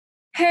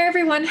Hey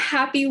everyone,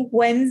 happy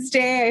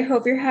Wednesday. I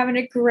hope you're having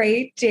a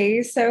great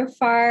day so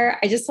far.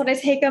 I just want to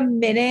take a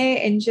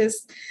minute and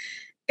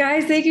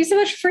guys, thank you so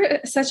much for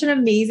such an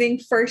amazing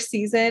first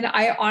season.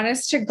 I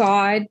honest to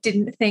God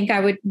didn't think I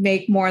would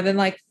make more than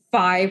like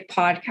five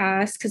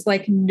podcasts because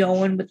like no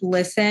one would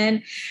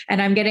listen.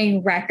 And I'm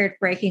getting record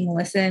breaking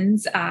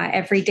listens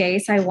every day.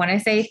 So I want to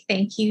say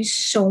thank you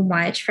so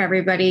much for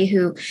everybody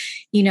who,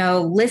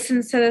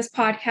 listens to this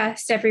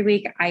podcast every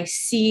week. I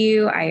see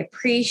you. I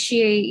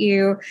appreciate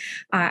you.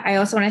 I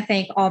also want to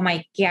thank all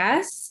my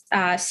guests,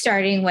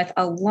 starting with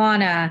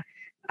Alana,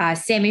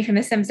 Sammy from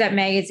the Sims Up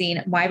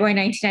magazine, My Boy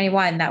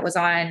 1991, that was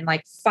on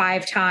like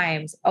five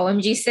times.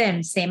 OMG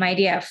Sims, same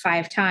idea,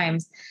 five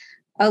times.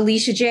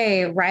 Alicia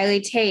J, Riley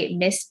Tate,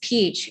 Miss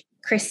Peach,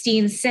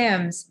 Christine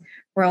Sims,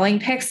 Rolling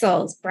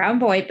Pixels, Brown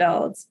Boy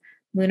Builds,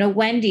 Luna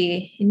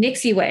Wendy,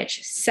 Nixie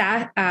Witch,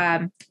 Sassmouth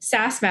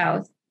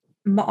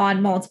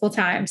on multiple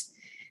times.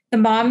 The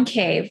Mom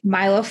Cave,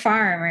 Milo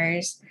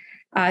Farmers,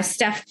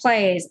 Steph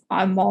Plays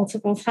on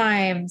multiple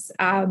times.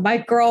 My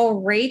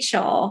girl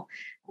Rachel,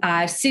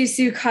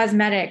 Susu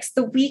Cosmetics,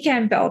 The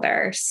Weekend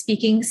Builder,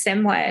 Speaking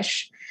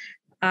Simlish,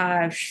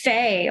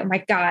 Faye. Oh my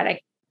God,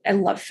 I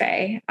love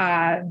Faye.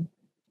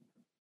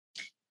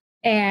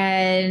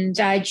 And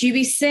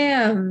Juby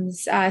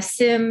Sims,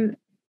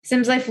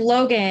 Sims Life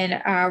Logan,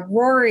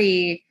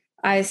 Rory,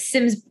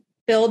 Sims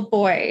Build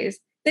Boys,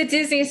 the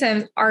Disney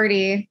Sims,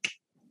 Artie.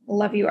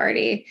 Love you,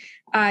 Artie.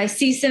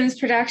 C Sims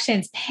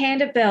Productions,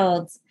 Panda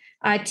Builds,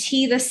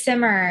 T the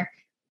Simmer,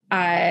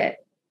 Simming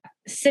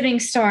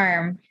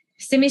Storm,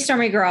 Simmy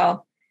Stormy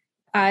Girl,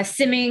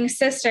 Simming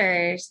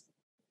Sisters,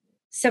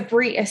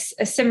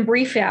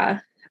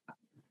 Simbriefia,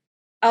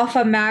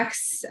 Alpha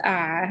Max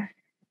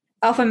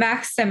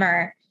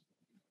Simmer,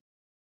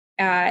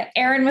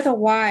 Aaron with a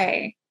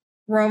Y,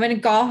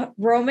 Goth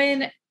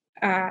Roman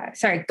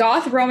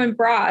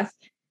Broth,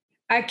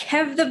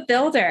 Kev the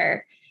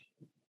Builder,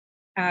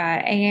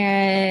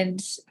 and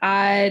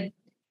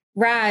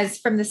Raz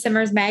from the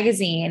Simmers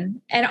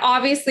magazine, and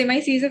obviously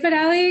my season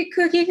finale,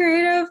 Cookie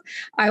Creative.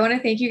 I want to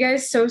thank you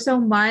guys so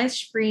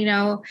much for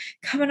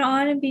coming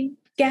on and being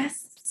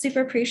guests. Super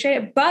appreciate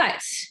it.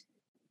 But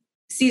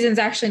season's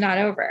actually not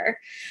over.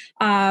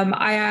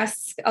 I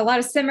ask a lot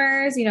of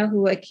Simmers,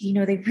 who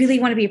they really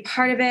want to be a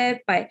part of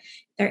it, but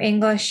their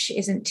English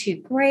isn't too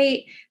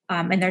great.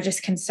 And they're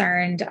just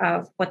concerned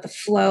of what the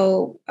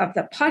flow of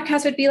the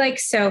podcast would be like.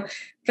 So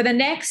for the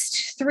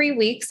next 3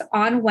 weeks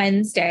on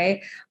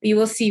Wednesday, you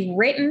will see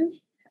written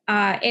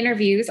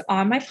interviews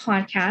on my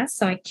podcast.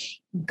 So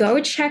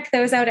go check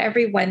those out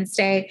every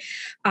Wednesday.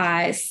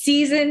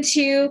 Season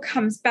 2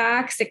 comes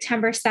back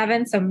September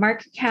 7th. So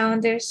mark your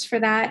calendars for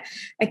that.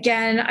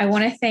 Again, I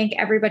want to thank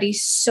everybody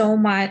so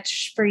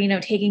much for,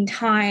 taking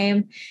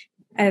time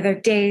out of their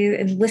day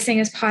and listening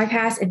to this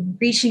podcast and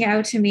reaching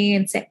out to me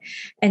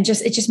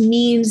it just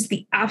means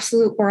the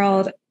absolute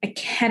world. I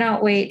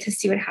cannot wait to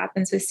see what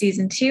happens with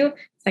season 2.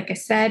 Like I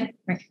said,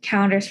 mark your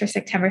calendars for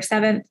September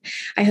 7th.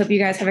 I hope you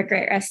guys have a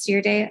great rest of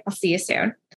your day. I'll see you soon.